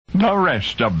The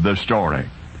rest of the story.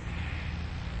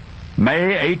 May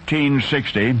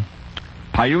 1860,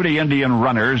 Peyote Indian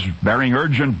runners bearing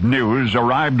urgent news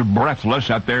arrived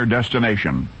breathless at their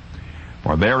destination.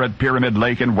 For there at Pyramid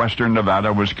Lake in western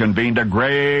Nevada was convened a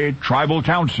great tribal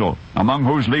council, among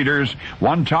whose leaders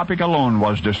one topic alone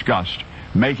was discussed: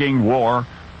 making war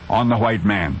on the white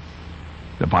man.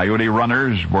 The Peyote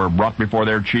runners were brought before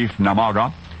their chief,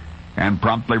 Namaga, and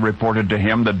promptly reported to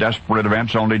him the desperate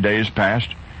events only days past.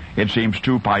 It seems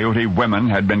 2 Peyote women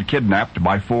had been kidnapped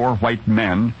by 4 white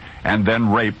men and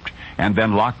then raped and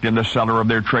then locked in the cellar of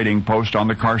their trading post on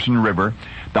the Carson River.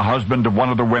 The husband of one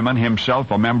of the women, himself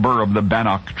a member of the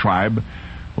Bannock tribe,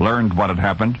 learned what had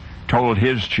happened, told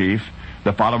his chief.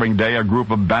 The following day, a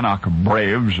group of Bannock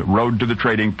braves rode to the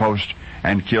trading post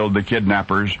and killed the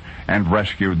kidnappers and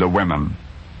rescued the women.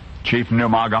 Chief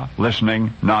Namaga,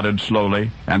 listening, nodded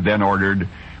slowly and then ordered,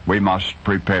 "We must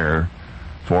prepare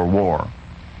for war."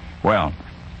 Well,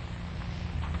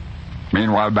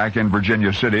 meanwhile, back in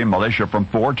Virginia City, militia from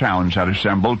 4 towns had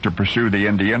assembled to pursue the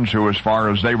Indians who, as far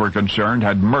as they were concerned,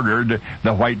 had murdered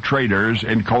the white traders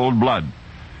in cold blood.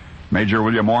 Major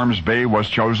William Ormsby was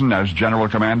chosen as general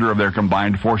commander of their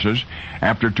combined forces.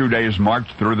 After 2 days' march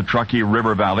through the Truckee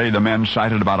River Valley, the men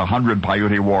sighted about 100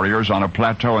 Peyote warriors on a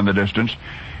plateau in the distance.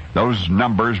 Those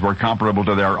numbers were comparable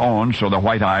to their own, so the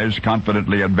White Eyes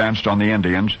confidently advanced on the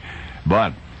Indians.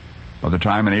 But by the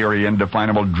time an eerie,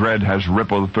 indefinable dread has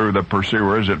rippled through the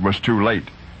pursuers, it was too late.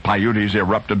 Peyotes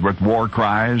erupted with war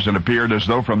cries and appeared as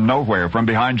though from nowhere, from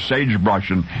behind sagebrush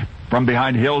and from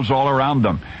behind hills all around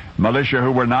them. Militia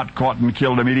who were not caught and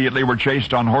killed immediately were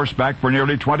chased on horseback for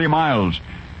nearly 20 miles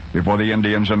before the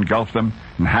Indians engulfed them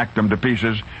and hacked them to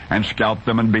pieces and scalped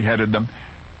them and beheaded them.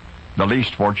 The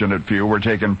least fortunate few were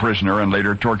taken prisoner and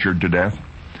later tortured to death.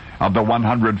 Of the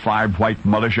 105 white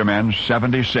militiamen,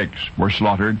 76 were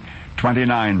slaughtered.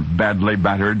 29, badly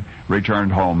battered,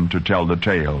 returned home to tell the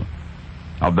tale.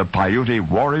 Of the Peyote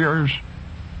warriors,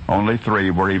 only 3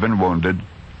 were even wounded.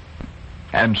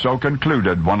 And so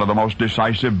concluded one of the most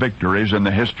decisive victories in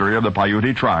the history of the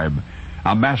Peyote tribe,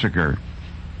 a massacre.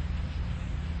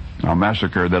 A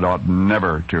massacre that ought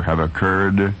never to have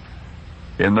occurred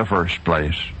in the first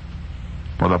place.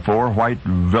 For the 4 white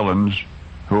villains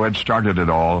who had started it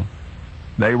all,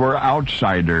 they were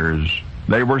outsiders.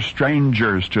 They were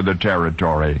strangers to the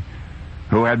territory,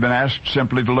 who had been asked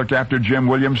simply to look after Jim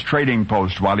Williams' trading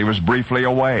post while he was briefly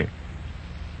away.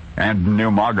 And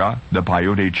Namaga, the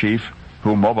Peyote chief,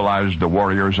 who mobilized the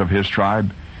warriors of his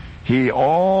tribe, he,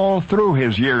 all through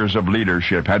his years of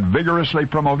leadership, had vigorously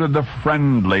promoted the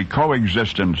friendly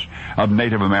coexistence of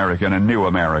Native American and New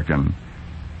American.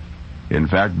 In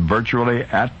fact, virtually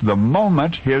at the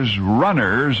moment his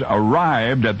runners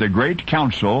arrived at the great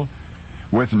council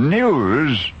with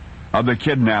news of the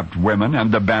kidnapped women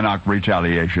and the Bannock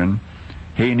retaliation,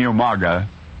 he, Namaga,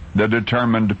 the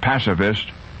determined pacifist,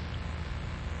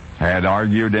 had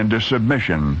argued into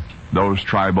submission those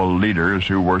tribal leaders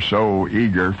who were so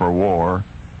eager for war.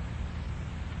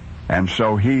 And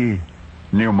so he,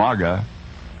 Namaga,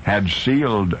 had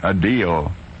sealed a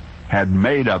deal, had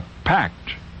made a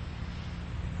pact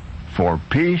for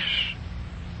peace.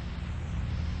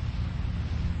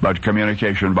 But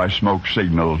communication by smoke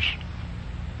signals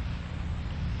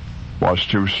was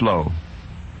too slow.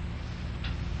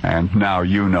 And now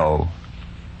you know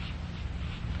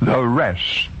the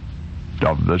rest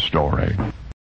of the story.